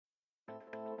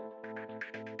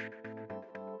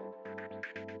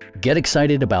Get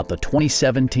excited about the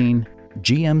 2017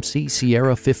 GMC Sierra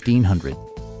 1500.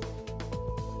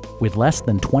 With less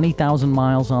than 20,000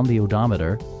 miles on the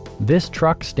odometer, this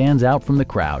truck stands out from the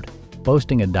crowd,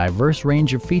 boasting a diverse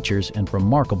range of features and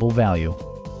remarkable value.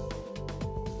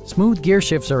 Smooth gear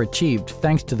shifts are achieved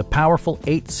thanks to the powerful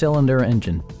 8-cylinder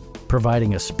engine,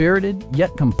 providing a spirited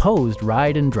yet composed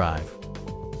ride and drive.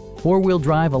 Four-wheel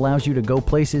drive allows you to go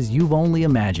places you've only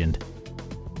imagined.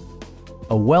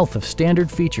 A wealth of standard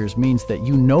features means that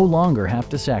you no longer have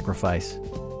to sacrifice,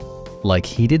 like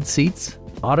heated seats,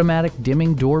 automatic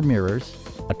dimming door mirrors,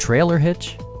 a trailer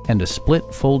hitch, and a split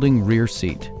folding rear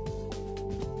seat.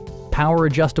 Power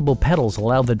adjustable pedals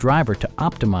allow the driver to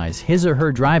optimize his or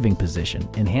her driving position,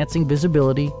 enhancing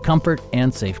visibility, comfort,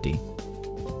 and safety.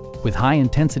 With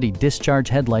high-intensity discharge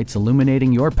headlights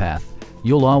illuminating your path,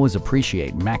 you'll always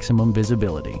appreciate maximum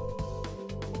visibility.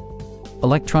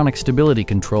 Electronic stability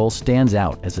control stands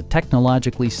out as a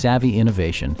technologically savvy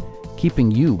innovation,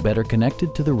 keeping you better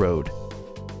connected to the road.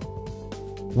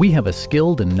 We have a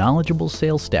skilled and knowledgeable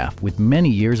sales staff with many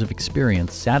years of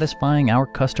experience satisfying our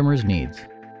customers' needs.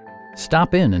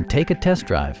 Stop in and take a test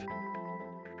drive.